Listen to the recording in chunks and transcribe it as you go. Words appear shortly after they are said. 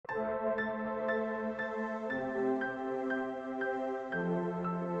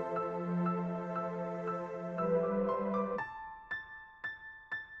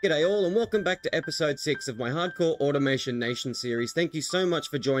G'day all and welcome back to episode 6 of my Hardcore Automation Nation series. Thank you so much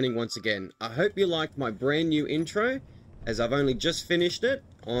for joining once again. I hope you liked my brand new intro, as I've only just finished it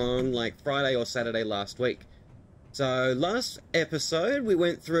on like Friday or Saturday last week. So last episode we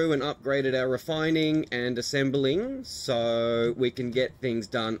went through and upgraded our refining and assembling so we can get things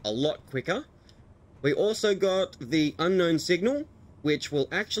done a lot quicker. We also got the unknown signal, which we'll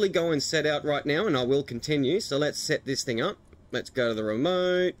actually go and set out right now, and I will continue. So let's set this thing up. Let's go to the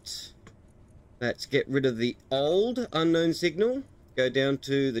remote. Let's get rid of the old unknown signal. Go down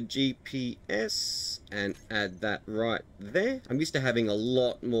to the GPS and add that right there. I'm used to having a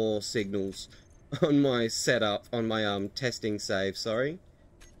lot more signals on my setup, on my testing save, sorry.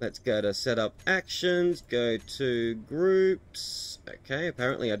 Let's go to setup actions, go to groups. Okay,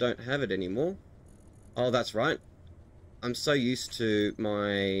 apparently I don't have it anymore. Oh, that's right. I'm so used to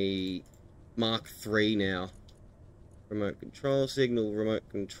my Mark III now. Remote control, signal, remote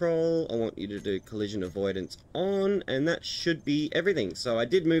control. I want you to do collision avoidance on, and that should be everything. So I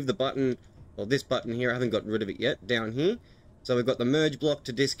did move the button, or this button here, I haven't got rid of it yet, down here. So we've got the merge block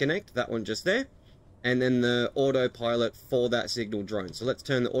to disconnect, that one just there. And then the autopilot for that signal drone. So let's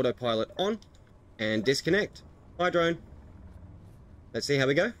turn the autopilot on and disconnect. Bye drone. Let's see how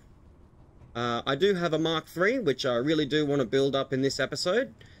we go. I do have a Mark III, which I really do want to build up in this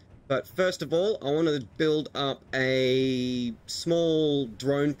episode. But first of all, I want to build up a small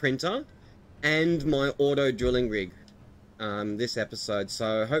drone printer and my auto drilling rig this episode.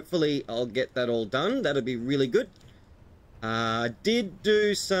 So hopefully I'll get that all done. That'll be really good. Did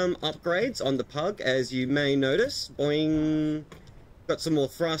do some upgrades on the Pug, as you may notice. Boing. Got some more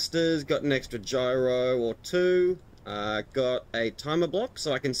thrusters, got an extra gyro or two. Got a timer block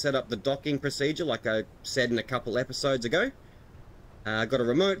so I can set up the docking procedure like I said in a couple episodes ago. Got a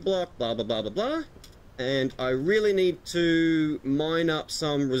remote block, blah blah blah blah blah, and I really need to mine up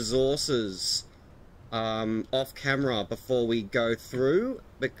some resources off camera before we go through,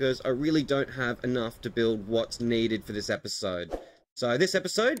 because I really don't have enough to build what's needed for this episode. So this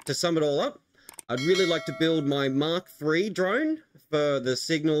episode, to sum it all up, I'd really like to build my Mark III drone for the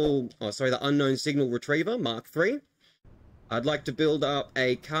the unknown signal retriever, Mark III. I'd like to build up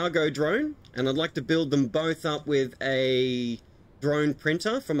a cargo drone, and I'd like to build them both up with a drone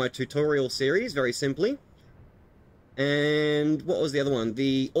printer for my tutorial series, very simply. And what was the other one?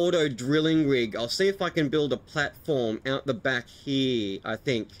 The auto drilling rig. I'll see if I can build a platform out the back here, I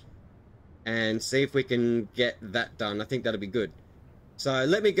think, and see if we can get that done. I think that'll be good. So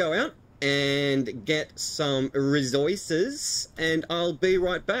let me go out and get some resources, and I'll be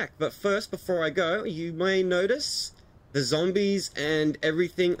right back. But first, before I go, you may notice the zombies and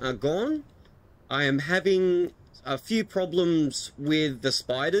everything are gone. I am having a few problems with the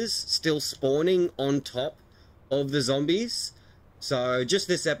spiders still spawning on top of the zombies. So just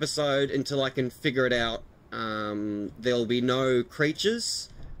this episode, until I can figure it out, there'll be no creatures,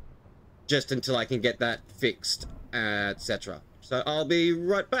 just until I can get that fixed, etc. So I'll be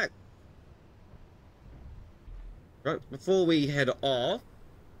right back. Right, before we head off,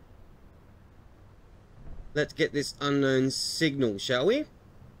 let's get this unknown signal, shall we?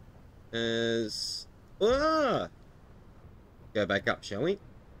 Ah! Go back up, shall we?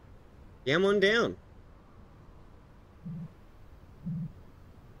 Come on down.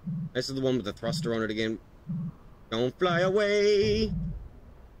 This is the one with the thruster on it again. Don't fly away.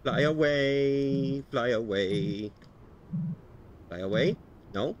 Fly away. Fly away. Fly away?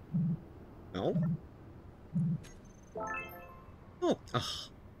 No? No? Oh,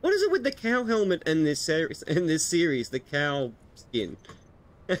 what is it with the cow helmet in this series? The cow skin.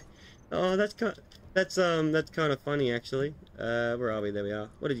 Oh, that's kind of funny, actually. Where are we? There we are.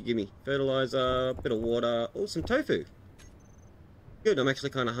 What did you give me? Fertilizer, bit of water, oh, some tofu. Good, I'm actually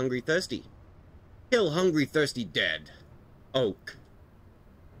kind of hungry, thirsty. Kill hungry, thirsty, dead. Oak.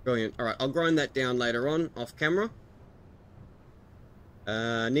 Brilliant. Alright, I'll grind that down later on, off camera.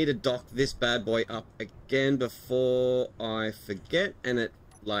 Need to dock this bad boy up again before I forget, and it,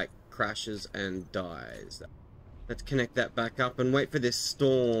 like, crashes and dies. Let's connect that back up and wait for this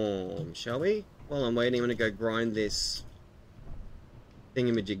storm, shall we? While I'm waiting, I'm going to go grind this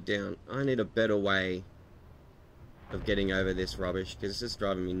thingamajig down. I need a better way of getting over this rubbish, because it's just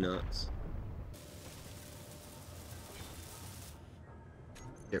driving me nuts.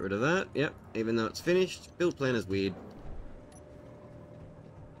 Get rid of that. Yep, even though it's finished. Build plan is weird.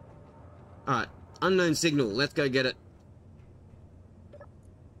 Alright, unknown signal. Let's go get it.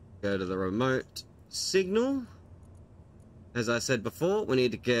 Go to the remote signal. As I said before, we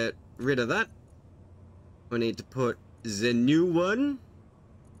need to get rid of that. We need to put the new one.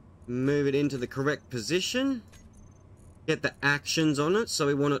 Move it into the correct position. get the actions on it. So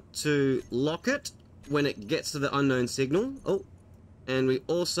we want it to lock it when it gets to the unknown signal. Oh, and we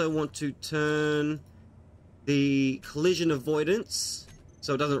also want to turn the collision avoidance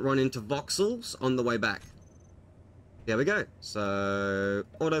so it doesn't run into voxels on the way back. There we go. So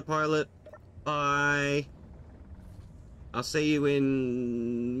autopilot. Bye. I'll see you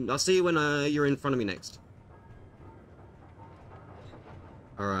when you're in front of me next.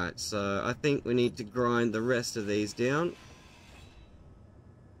 Alright, so I think we need to grind the rest of these down.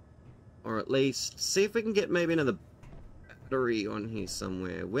 Or at least see if we can get maybe another battery on here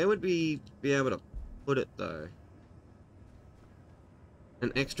somewhere. Where would we be able to put it though?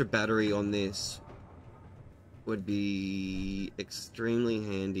 An extra battery on this would be extremely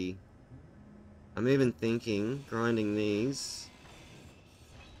handy. I'm even thinking grinding these.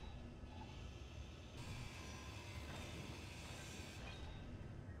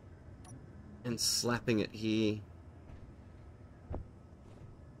 And slapping it here.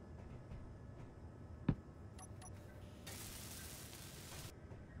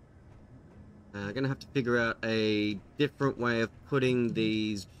 Gonna have to figure out a different way of putting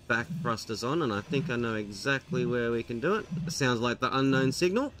these back thrusters on, and I think I know exactly where we can do it. It sounds like the unknown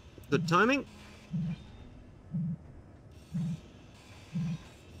signal. Good timing.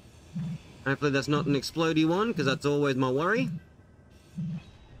 Hopefully that's not an explodey one, because that's always my worry.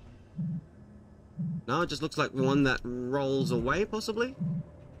 No, it just looks like one that rolls away, possibly.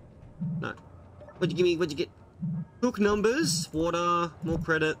 No. What'd you give me? What'd you get? Hook numbers, water, more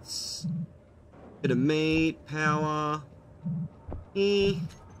credits, bit of meat, power.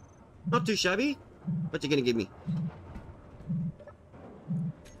 Not too shabby. What you gonna give me?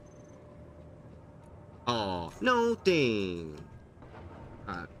 Oh, no thing.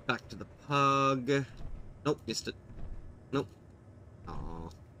 Alright, back to the pug. Nope, missed it. Nope. Oh.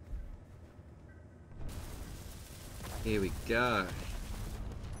 Here we go.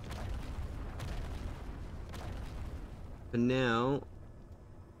 For now,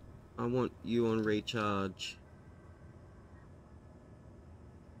 I want you on recharge.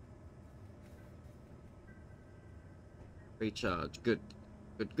 Recharge. Good.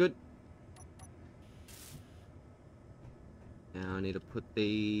 Good, good. Now I need to put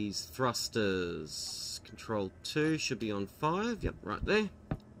these thrusters. Control 2 should be on 5. Yep, right there.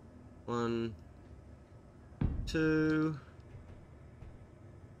 1, 2.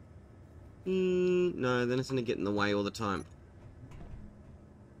 No, then it's going to get in the way all the time.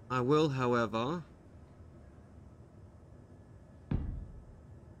 I will, however,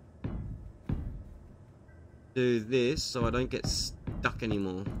 do this so I don't get stuck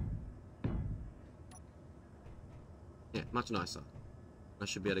anymore. Yeah, much nicer. I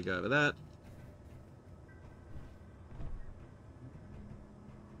should be able to go over that.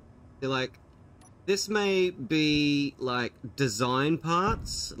 They're like, this may be like design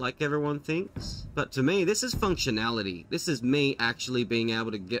parts, like everyone thinks, but to me, this is functionality. This is me actually being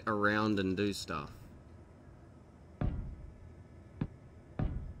able to get around and do stuff.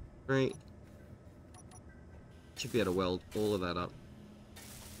 Great. Should be able to weld all of that up.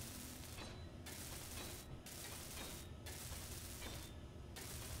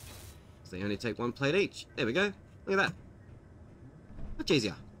 So they only take 1 plate each. There we go. Look at that. Much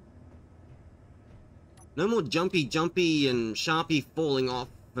easier. No more jumpy and sharpie falling off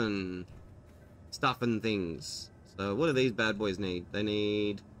and stuff and things. So what do these bad boys need? They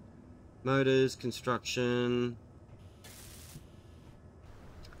need motors, construction.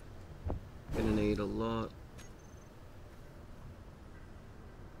 Gonna need a lot.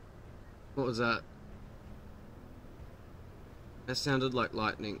 What was that? That sounded like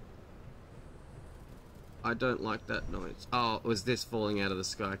lightning. I don't like that noise. Oh, it was this falling out of the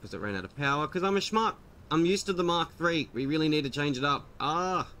sky because it ran out of power. Because I'm a schmuck. I'm used to the Mark III. We really need to change it up.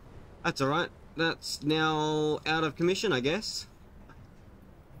 Ah, that's alright. That's now out of commission, I guess.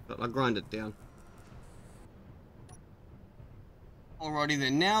 But I'll grind it down. Alrighty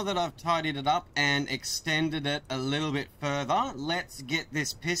then, now that I've tidied it up and extended it a little bit further, let's get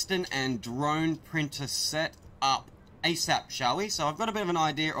this piston and drone printer set up ASAP, shall we? So I've got a bit of an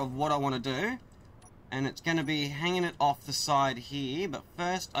idea of what I want to do. And it's going to be hanging it off the side here. But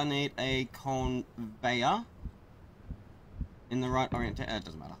first I need a conveyor in the right orientation. It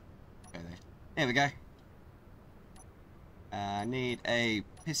doesn't matter. Go there. There we go. I need a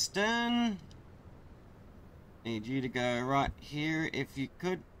piston. Need you to go right here if you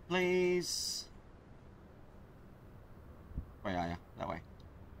could, please. Where are you? That way.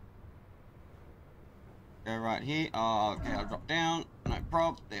 Go right here. Oh, okay, I'll drop down. No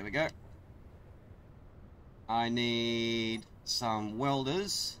prob. There we go. I need some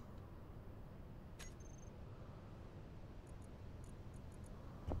welders.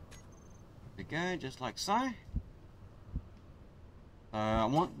 go, just like so. I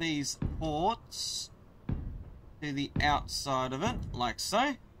want these ports to the outside of it, like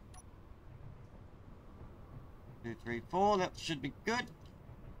so. 2, 3, 4, that should be good.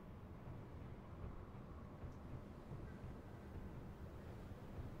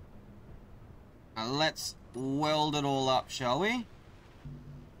 Now let's weld it all up, shall we?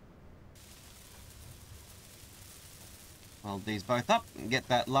 Weld these both up and get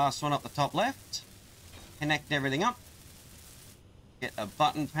that last one up the top left. Connect everything up. Get a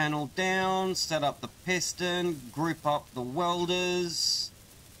button panel down, set up the piston, group up the welders.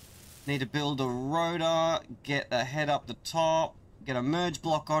 Need to build a rotor, get a head up the top, get a merge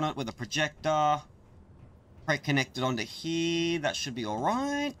block on it with a projector. Pre-connect it onto here, that should be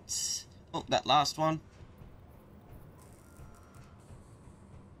alright. Oh, that last one.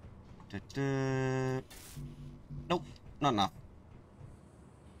 Nope, not enough.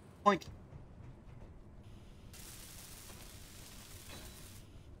 Point.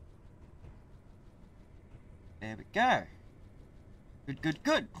 There we go. Good, good,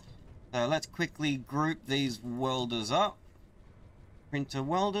 good. So let's quickly group these welders up. Printer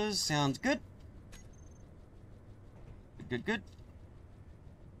welders, sounds good. Good, good, good.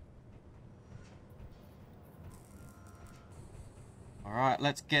 Alright,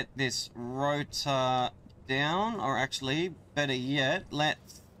 let's get this rotor down, or actually, better yet,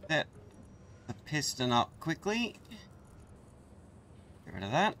 let's set the piston up quickly. Get rid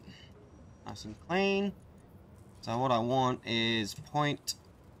of that. Nice and clean. So what I want is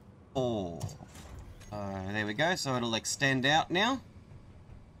 0.4. There we go, so it'll extend out now.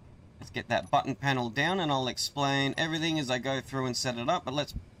 Let's get that button panel down and I'll explain everything as I go through and set it up, but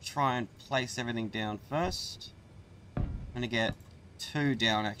let's try and place everything down first. I'm going to get 2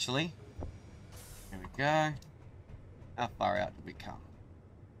 down actually. There we go. How far out did we come?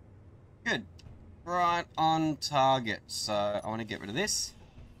 Good. Right on target. So I want to get rid of this.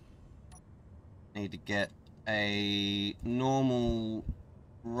 Need to get a normal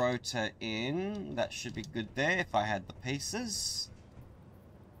rotor in. That should be good there if I had the pieces.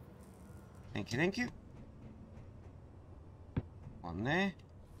 Thank you, thank you. One there.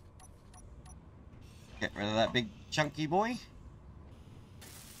 Get rid of that big chunky boy.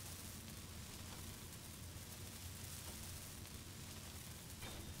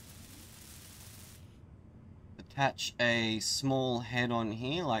 Attach a small head on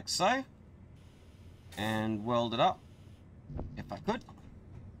here like so. And weld it up, if I could.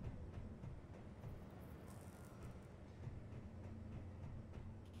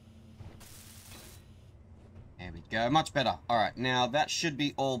 There we go, much better. Alright, now that should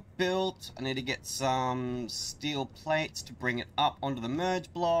be all built. I need to get some steel plates to bring it up onto the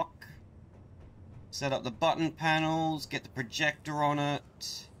merge block. Set up the button panels, get the projector on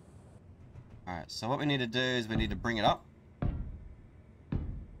it. Alright, so what we need to do is we need to bring it up.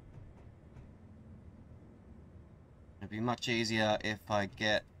 It'd be much easier if I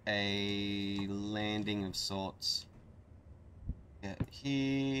get a landing of sorts. Get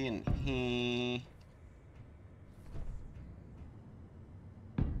here and here.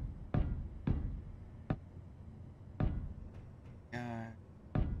 Go.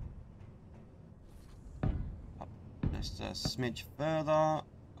 Up just a smidge further.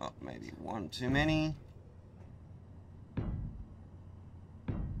 Oh, maybe one too many.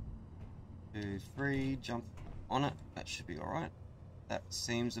 2, 3, jump on it. That should be alright. That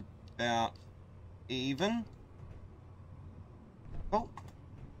seems about even. Oh.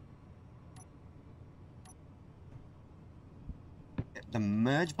 Get the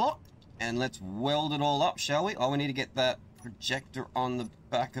merge block and let's weld it all up, shall we? Oh, we need to get that projector on the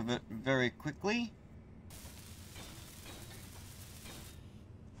back of it very quickly.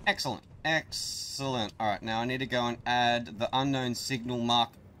 Excellent, excellent. Alright, now I need to go and add the unknown signal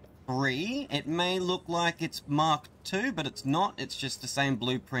Mark 3. It may look like it's Mark 2, but it's not. It's just the same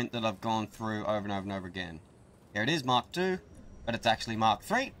blueprint that I've gone through over and over and over again. Here it is, Mark 2, but it's actually Mark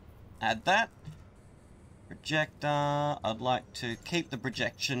 3. Add that. Projector. I'd like to keep the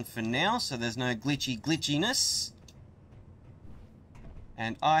projection for now, so there's no glitchiness.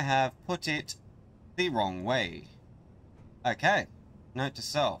 And I have put it the wrong way. Okay. Note to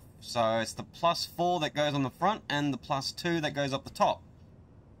self. So it's the +4 that goes on the front and the +2 that goes up the top.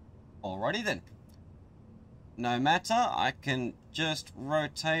 Alrighty then. No matter, I can just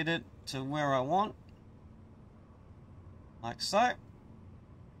rotate it to where I want. Like so.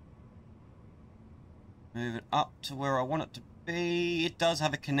 Move it up to where I want it to be. It does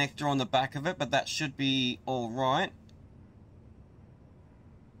have a connector on the back of it, but that should be alright.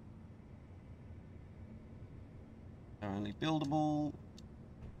 Only buildable.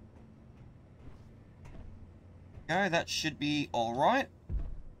 go. That should be alright.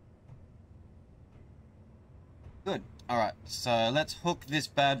 Good. Alright, so let's hook this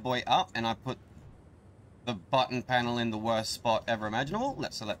bad boy up, and I put the button panel in the worst spot ever imaginable.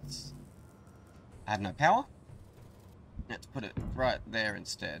 Let's I have no power. Let's put it right there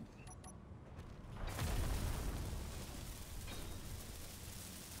instead.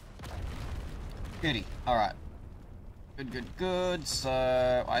 Goody. Alright. Good, good, good.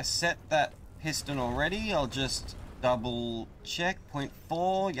 So I set that piston already. I'll just double check.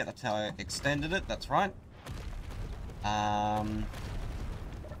 0.4. Yeah, that's how I extended it. That's right.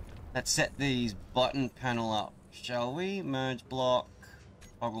 Let's set these button panel up, shall we? Merge block.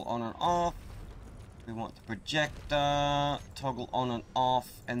 Toggle on and off. We want the projector. Toggle on and off.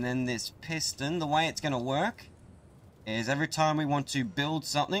 And then this piston. The way it's going to work is every time we want to build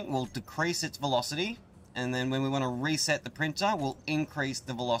something, we'll decrease its velocity, and then when we want to reset the printer, we'll increase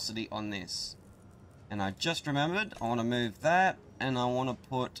the velocity on this. And I just remembered, I want to move that, and I want to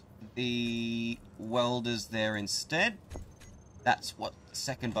put the welders there instead. That's what the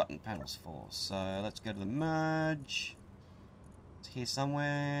second button panel's for. So let's go to the merge. It's here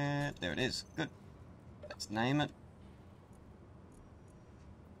somewhere. There it is. Good. Let's name it.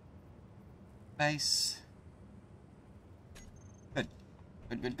 Base. Good.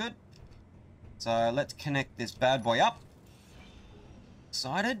 Good, good, good. So let's connect this bad boy up.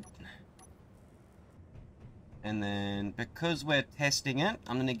 Excited. And then because we're testing it,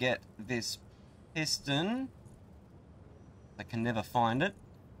 I'm going to get this piston. I can never find it.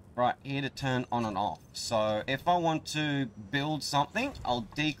 Right here to turn on and off. So if I want to build something, I'll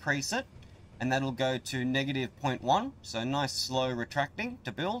decrease it. And that'll go to -0.1. So nice slow retracting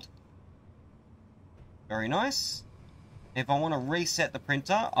to build. Very nice. If I want to reset the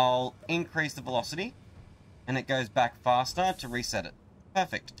printer, I'll increase the velocity, and it goes back faster to reset it.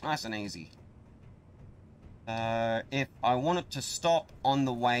 Perfect. Nice and easy. If I want it to stop on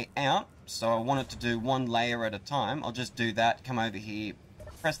the way out, so I want it to do one layer at a time, I'll just do that, come over here,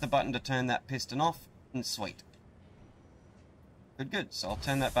 press the button to turn that piston off, and sweet. Good, good. So I'll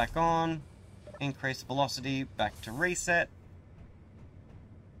turn that back on, increase the velocity, back to reset.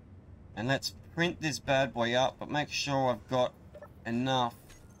 And let's print this bad boy up, but make sure I've got enough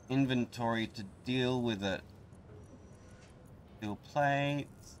inventory to deal with it. Steel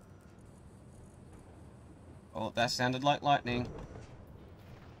plates. Oh, that sounded like lightning.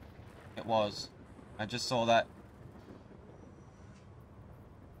 It was. I just saw that.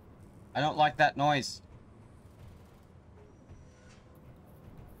 I don't like that noise.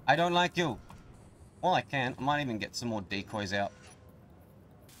 I don't like you. Well, I can. I might even get some more decoys out.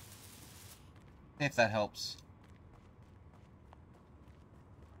 If that helps.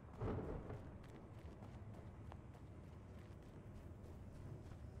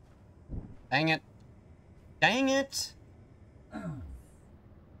 Dang it. Dang it!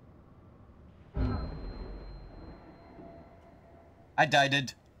 I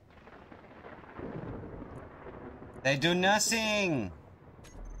died. They do nothing!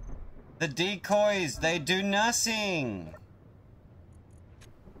 The decoys, they do nothing!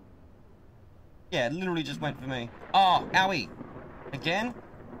 Yeah, it literally just went for me. Oh, owie! Again?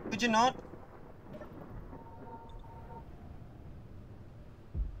 Could you not?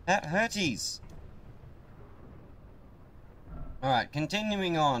 That hurties. Alright,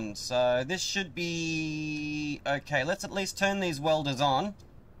 continuing on. So, this should be... okay, let's at least turn these welders on.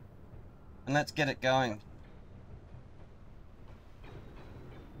 And let's get it going.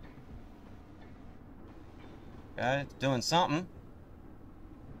 Okay, it's doing something.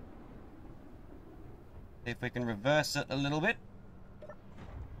 See if we can reverse it a little bit.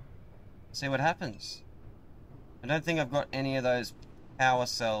 See what happens. I don't think I've got any of those power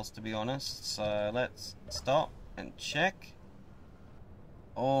cells, to be honest. So let's stop and check.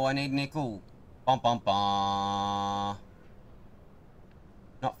 Oh, I need nickel. Bum bum bum.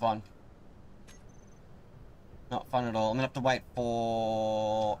 Not fun. Not fun at all. I'm gonna have to wait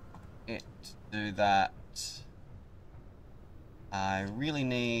for it to do that. I really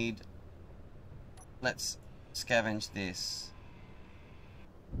need... let's scavenge this.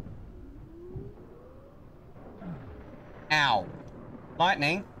 Ow.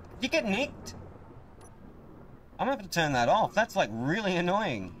 Lightning. Did you get nicked? I'm gonna have to turn that off. That's like really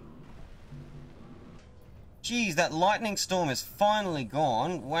annoying. Jeez, that lightning storm is finally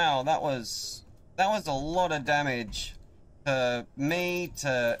gone. Wow, that was a lot of damage to me,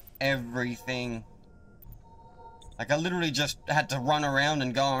 to everything. Like, I literally just had to run around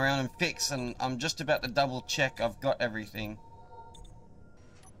and go around and fix, and I'm just about to double check I've got everything.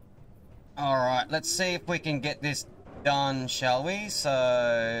 Alright, let's see if we can get this done, shall we?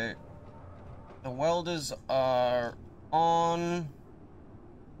 So... The welders are on.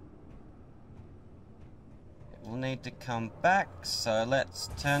 It will need to come back, so let's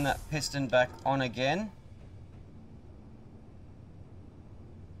turn that piston back on again.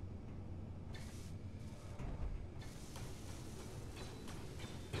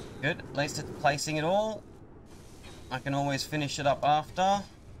 Good, at least it's placing it all. I can always finish it up after.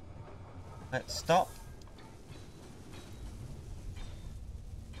 Let's stop.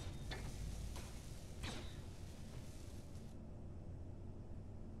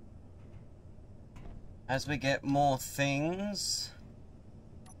 As we get more things...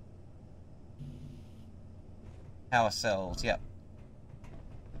 Power cells, yep.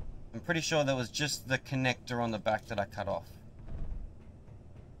 I'm pretty sure there was just the connector on the back that I cut off.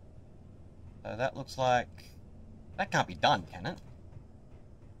 So that looks like... That can't be done, can it?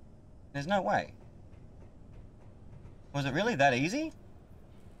 There's no way. Was it really that easy?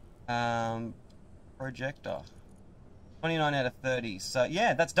 Projector. 29 out of 30. So,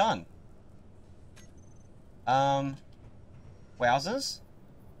 yeah, that's done. Wowzers.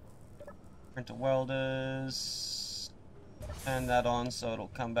 Printer welders. Turn that on so it'll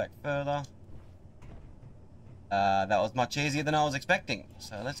come back further. That was much easier than I was expecting.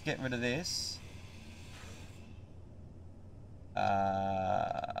 So let's get rid of this.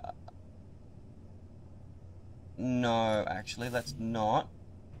 No, actually, let's not.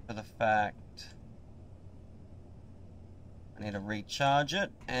 For the fact... I need to recharge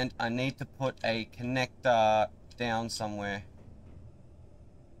it, and I need to put a connector down somewhere.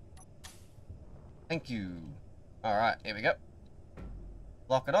 Thank you. Alright, here we go.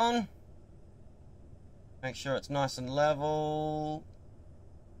 Lock it on. Make sure it's nice and level.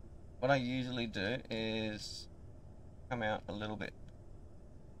 What I usually do is come out a little bit.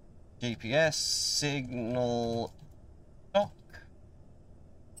 GPS signal dock.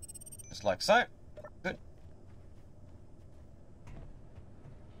 Just like so. Good.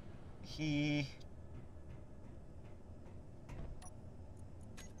 Here.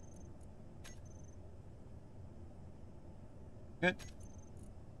 Good.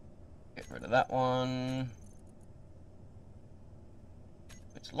 Get rid of that one.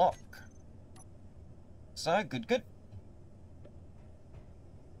 It's lock. So, good.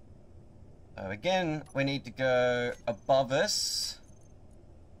 So again, we need to go above us.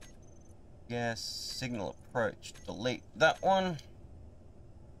 Yes, signal approach. Delete that one.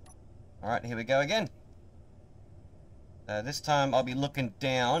 Alright, here we go again. This time I'll be looking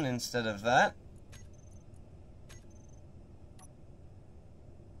down instead of that.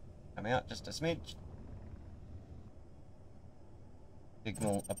 Come out just a smidge.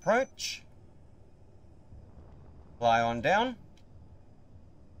 Signal approach. Fly on down.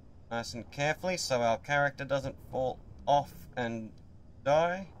 Nice and carefully so our character doesn't fall off and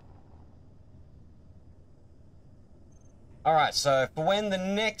die. Alright, so for when the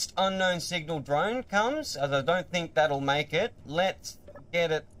next unknown signal drone comes, as I don't think that'll make it, let's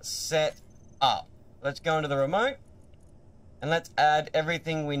get it set up. Let's go into the remote and let's add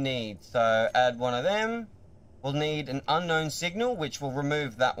everything we need. So add one of them. We'll need an unknown signal, which will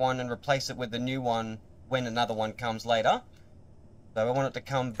remove that one and replace it with the new one when another one comes later. So I want it to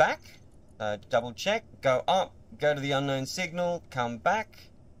come back. So double check, go up, go to the unknown signal, come back,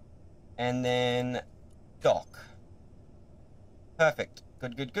 and then dock. Perfect.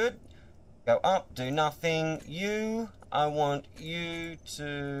 Good. Go up, do nothing. I want you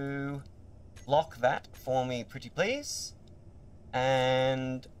to lock that for me, pretty please.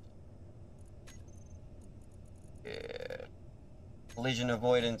 And collision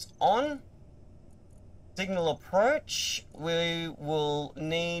avoidance on. Signal approach, we will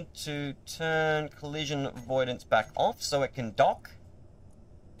need to turn collision avoidance back off so it can dock.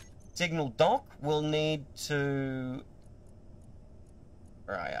 Signal dock, we'll need to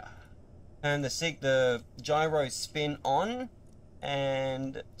turn the gyro spin on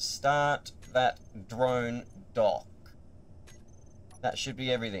and start that drone dock. That should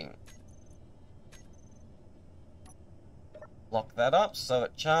be everything. Lock that up so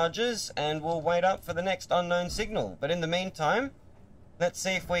it charges, and we'll wait up for the next unknown signal. But in the meantime, let's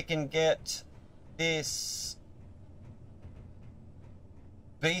see if we can get this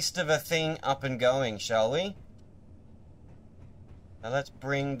beast of a thing up and going, shall we? Now let's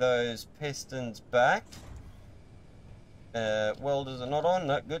bring those pistons back. Welders are not on,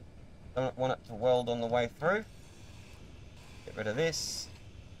 no, good. Don't want it to weld on the way through. Get rid of this.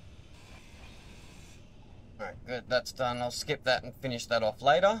 Alright, good, that's done. I'll skip that and finish that off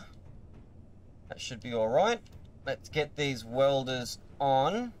later. That should be alright. Let's get these welders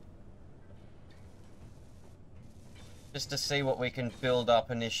on. Just to see what we can build up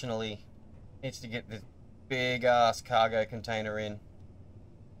initially. Needs to get this big ass cargo container in.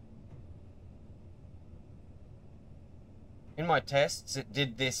 In my tests, it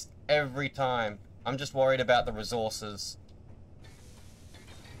did this every time. I'm just worried about the resources.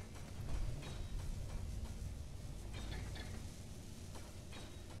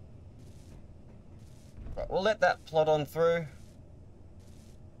 Right, we'll let that plod on through.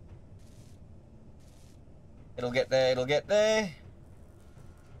 It'll get there, it'll get there.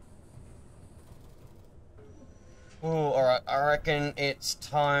 Ooh, alright, I reckon it's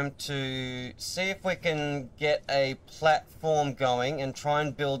time to see if we can get a platform going and try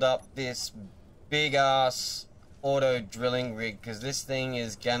and build up this big ass auto drilling rig, because this thing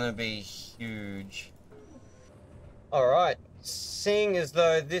is gonna be huge. Alright, seeing as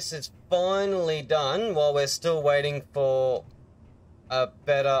though this is finally done while we're still waiting for a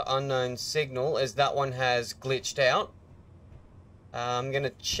better unknown signal, as that one has glitched out. I'm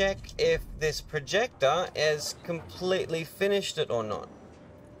gonna check if this projector has completely finished it or not.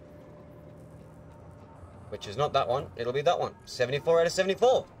 Which is not that one, it'll be that one. 74 out of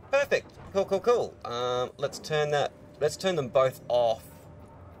 74. Perfect. Cool, cool, cool. Let's turn them both off.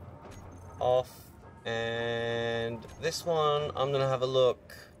 And this one, I'm gonna have a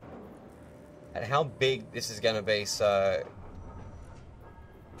look at how big this is gonna be, so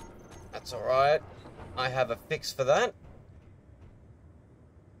that's alright. I have a fix for that.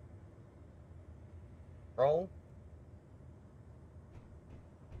 Roll.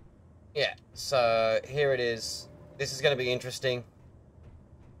 Yeah, so here it is. This is going to be interesting.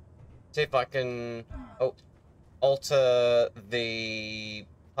 See if I can alter the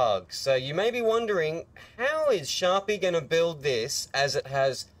pug. So you may be wondering, how is Sharpie going to build this as it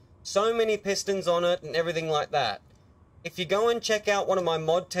has so many pistons on it and everything like that? If you go and check out one of my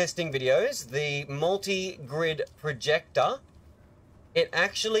mod testing videos, the multi-grid projector, it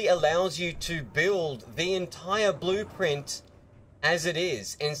actually allows you to build the entire blueprint as it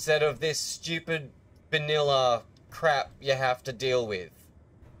is, instead of this stupid vanilla crap you have to deal with.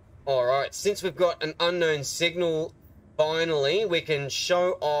 Alright, since we've got an unknown signal, finally, we can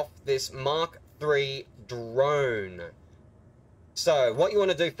show off this Mark III drone. So, what you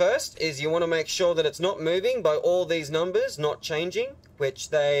want to do first is you want to make sure that it's not moving by all these numbers, not changing,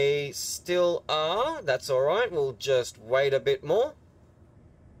 which they still are. That's alright, we'll just wait a bit more.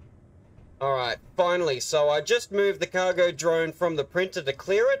 Alright, finally, so I just moved the cargo drone from the printer to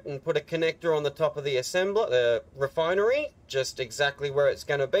clear it and put a connector on the top of the assembler, the refinery, just exactly where it's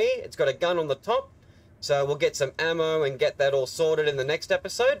going to be. It's got a gun on the top, so we'll get some ammo and get that all sorted in the next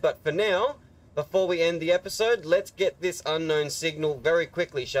episode. But for now, before we end the episode, let's get this unknown signal very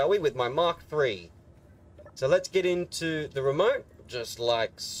quickly, shall we, with my Mark III. So let's get into the remote, just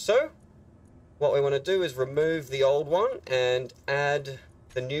like so. What we want to do is remove the old one and add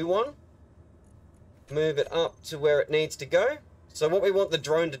the new one. Move it up to where it needs to go. So what we want the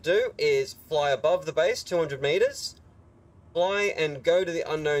drone to do is fly above the base, 200 meters, fly and go to the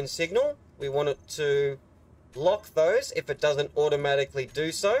unknown signal. We want it to lock those if it doesn't automatically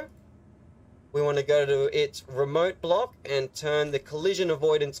do so. We want to go to its remote block and turn the collision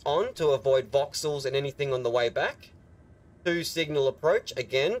avoidance on to avoid voxels and anything on the way back. To signal approach,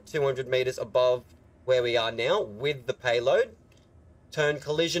 again, 200 meters above where we are now with the payload. Turn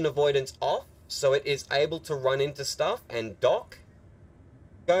collision avoidance off, so it is able to run into stuff and dock.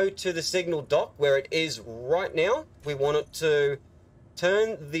 Go to the signal dock where it is right now. We want it to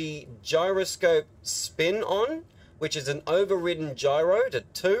turn the gyroscope spin on, which is an overridden gyro, to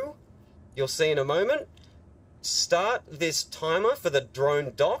 2. You'll see in a moment. Start this timer for the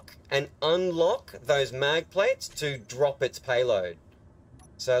drone dock and unlock those mag plates to drop its payload.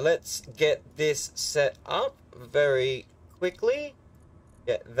 So let's get this set up very quickly.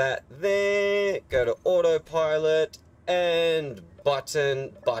 Get that there, go to autopilot, and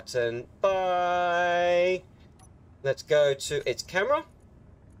button, bye. Let's go to its camera.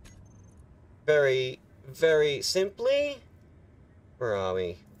 Very, very simply. Where are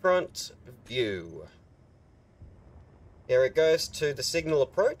we? Front view. Here it goes to the signal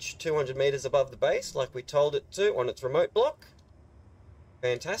approach, 200 meters above the base, like we told it to on its remote block.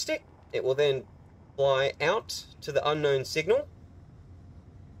 Fantastic. It will then fly out to the unknown signal.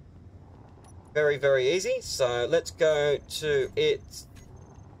 Very, very easy. So let's go to its...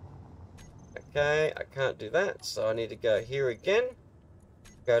 Okay, I can't do that, so I need to go here again.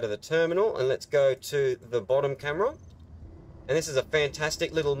 Go to the terminal, and let's go to the bottom camera. And this is a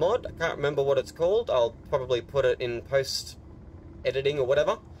fantastic little mod. I can't remember what it's called. I'll probably put it in post-editing or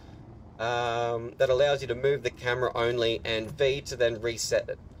whatever. That allows you to move the camera only and V to then reset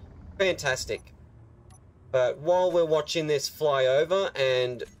it. Fantastic. But while we're watching this fly over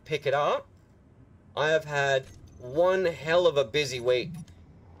and pick it up, I have had one hell of a busy week.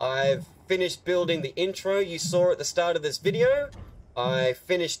 I've finished building the intro you saw at the start of this video. I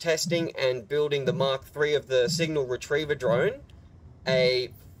finished testing and building the Mark III of the Signal Retriever Drone, a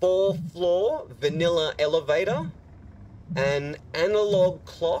 4-floor vanilla elevator, an analog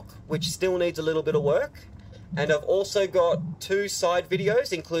clock, which still needs a little bit of work, and I've also got 2 side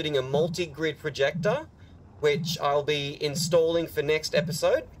videos, including a multi-grid projector, which I'll be installing for next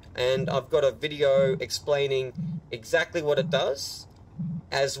episode, and I've got a video explaining exactly what it does,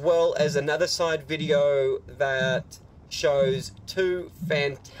 as well as another side video that shows 2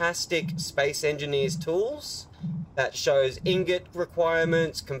 fantastic Space Engineers tools that shows ingot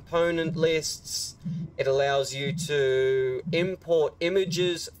requirements, component lists. It allows you to import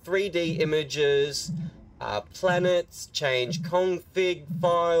images, 3D images, planets, change config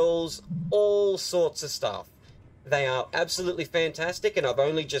files, all sorts of stuff. They are absolutely fantastic, and I've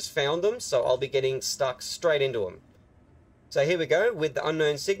only just found them, so I'll be getting stuck straight into them. So here we go with the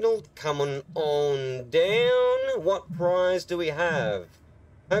unknown signal coming on down. What prize do we have?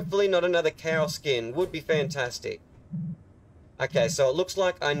 Hopefully not another cow skin. Would be fantastic. Okay, so it looks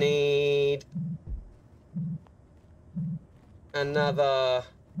like I need another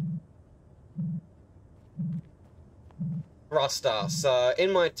thruster. So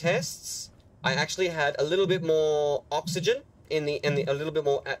in my tests, I actually had a little bit more oxygen in a little bit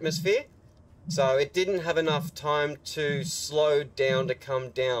more atmosphere. So it didn't have enough time to slow down to come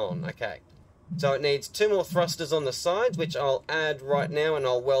down. Okay. So it needs 2 more thrusters on the sides, which I'll add right now, and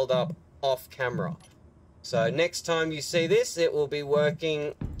I'll weld up off camera. So next time you see this, it will be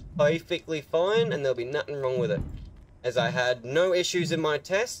working perfectly fine, and there'll be nothing wrong with it, as I had no issues in my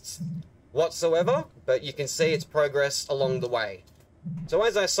tests whatsoever, but you can see its progress along the way. So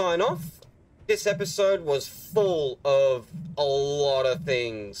as I sign off, this episode was full of a lot of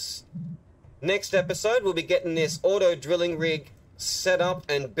things. Next episode, we'll be getting this auto drilling rig set up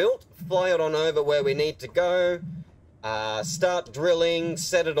and built, fly it on over where we need to go, start drilling,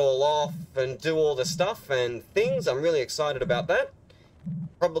 set it all off, and do all the stuff and things. I'm really excited about that.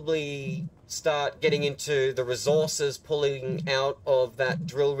 Probably start getting into the resources pulling out of that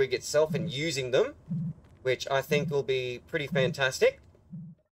drill rig itself and using them, which I think will be pretty fantastic.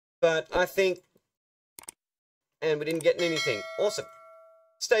 But I think... and we didn't get anything. Awesome.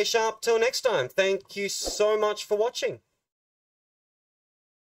 Stay sharp till next time. Thank you so much for watching.